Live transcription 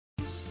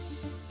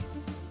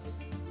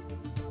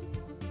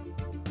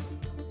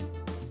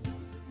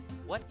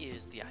What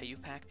is the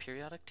IUPAC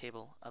periodic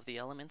table of the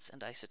elements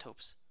and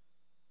isotopes?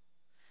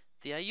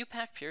 The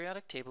IUPAC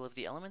periodic table of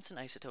the elements and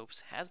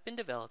isotopes has been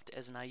developed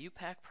as an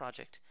IUPAC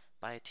project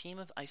by a team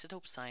of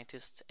isotope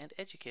scientists and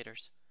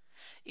educators.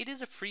 It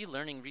is a free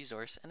learning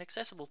resource and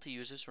accessible to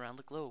users around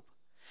the globe.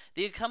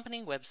 The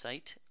accompanying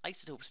website,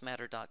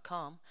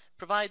 isotopesmatter.com,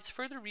 provides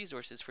further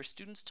resources for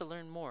students to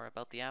learn more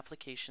about the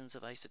applications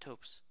of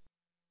isotopes.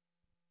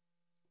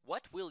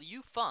 What will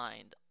you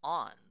find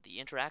on the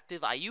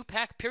interactive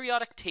IUPAC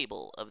periodic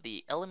table of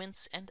the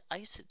elements and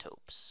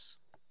isotopes?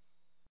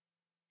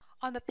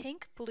 On the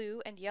pink,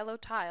 blue, and yellow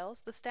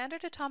tiles, the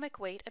standard atomic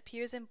weight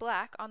appears in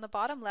black on the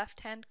bottom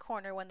left-hand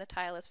corner when the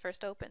tile is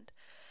first opened.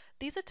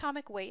 These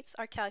atomic weights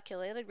are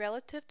calculated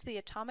relative to the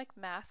atomic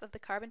mass of the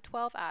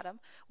carbon-12 atom,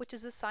 which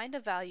is assigned a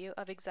value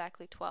of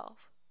exactly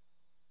 12.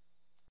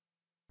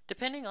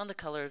 Depending on the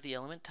color of the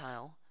element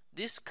tile,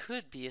 this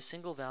could be a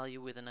single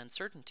value with an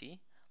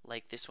uncertainty,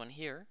 like this one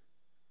here,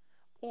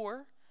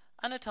 or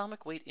an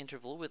atomic weight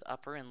interval with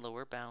upper and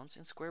lower bounds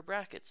in square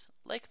brackets,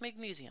 like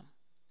magnesium.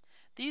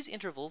 These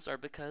intervals are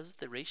because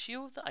the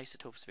ratio of the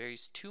isotopes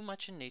varies too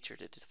much in nature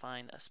to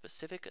define a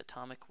specific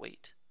atomic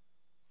weight.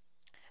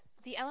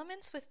 The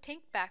elements with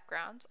pink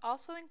backgrounds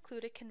also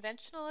include a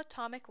conventional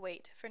atomic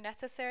weight for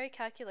necessary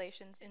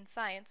calculations in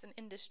science and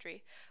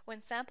industry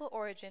when sample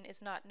origin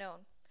is not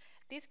known.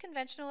 These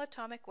conventional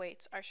atomic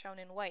weights are shown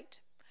in white.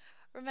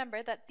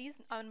 Remember that these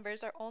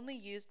numbers are only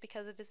used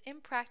because it is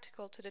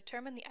impractical to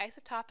determine the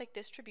isotopic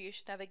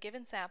distribution of a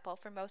given sample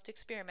for most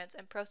experiments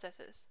and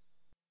processes.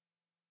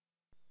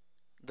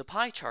 The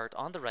pie chart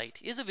on the right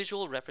is a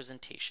visual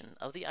representation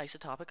of the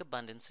isotopic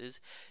abundances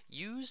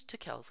used to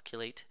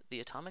calculate the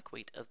atomic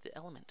weight of the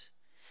element.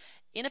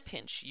 In a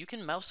pinch, you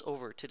can mouse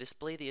over to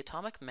display the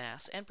atomic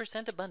mass and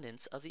percent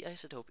abundance of the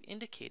isotope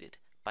indicated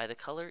by the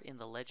color in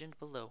the legend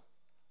below.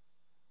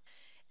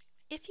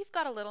 If you've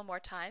got a little more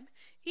time,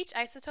 each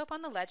isotope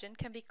on the legend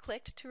can be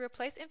clicked to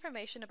replace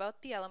information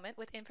about the element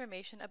with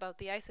information about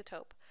the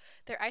isotope.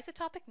 Their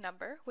isotopic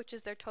number, which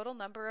is their total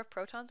number of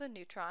protons and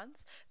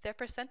neutrons, their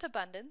percent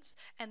abundance,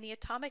 and the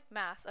atomic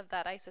mass of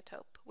that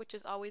isotope, which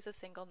is always a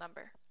single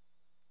number.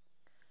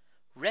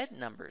 Red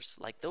numbers,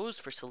 like those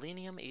for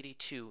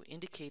selenium-82,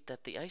 indicate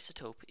that the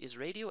isotope is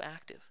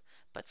radioactive,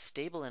 but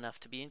stable enough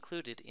to be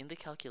included in the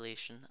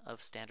calculation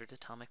of standard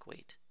atomic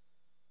weight.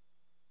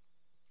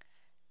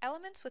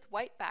 Elements with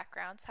white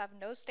backgrounds have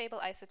no stable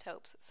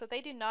isotopes, so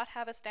they do not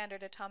have a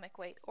standard atomic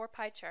weight or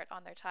pie chart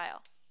on their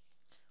tile.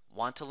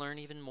 Want to learn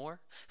even more?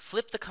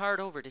 Flip the card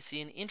over to see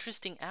an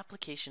interesting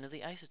application of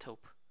the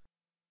isotope.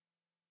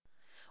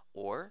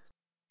 Or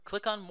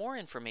click on more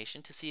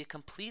information to see a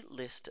complete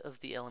list of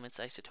the element's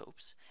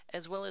isotopes,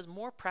 as well as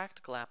more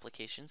practical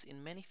applications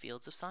in many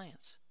fields of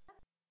science.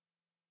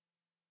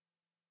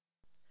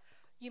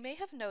 You may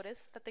have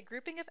noticed that the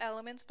grouping of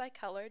elements by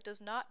color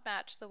does not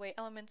match the way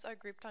elements are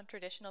grouped on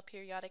traditional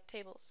periodic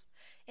tables.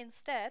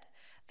 Instead,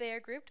 they are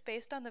grouped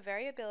based on the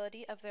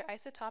variability of their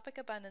isotopic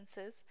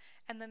abundances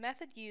and the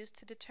method used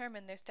to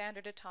determine their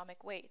standard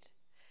atomic weight.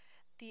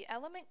 The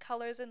element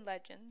colors and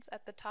legends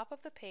at the top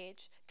of the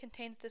page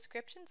contains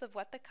descriptions of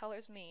what the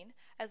colors mean,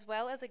 as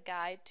well as a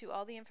guide to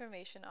all the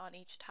information on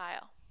each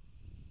tile.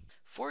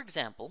 For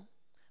example,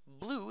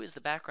 blue is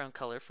the background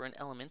color for an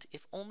element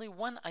if only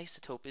one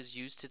isotope is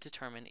used to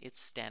determine its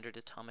standard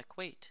atomic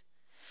weight.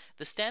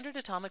 The standard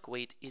atomic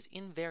weight is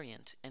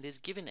invariant and is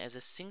given as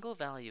a single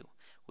value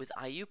with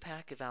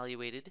IUPAC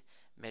evaluated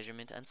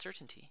measurement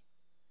uncertainty.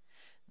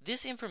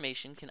 This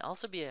information can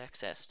also be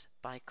accessed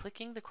by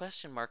clicking the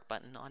question mark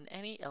button on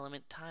any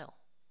element tile.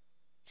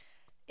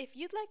 If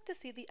you'd like to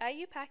see the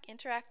IUPAC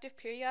interactive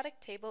periodic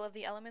table of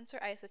the elements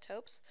or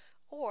isotopes,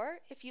 or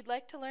if you'd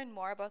like to learn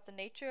more about the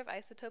nature of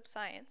isotope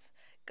science,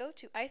 go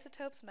to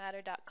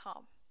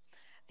isotopesmatter.com.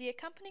 The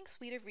accompanying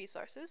suite of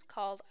resources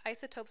called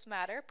Isotopes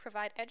Matter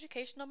provide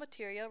educational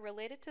material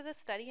related to the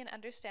study and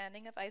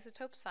understanding of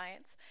isotope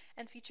science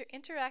and feature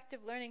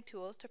interactive learning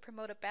tools to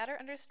promote a better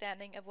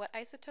understanding of what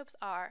isotopes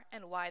are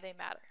and why they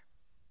matter.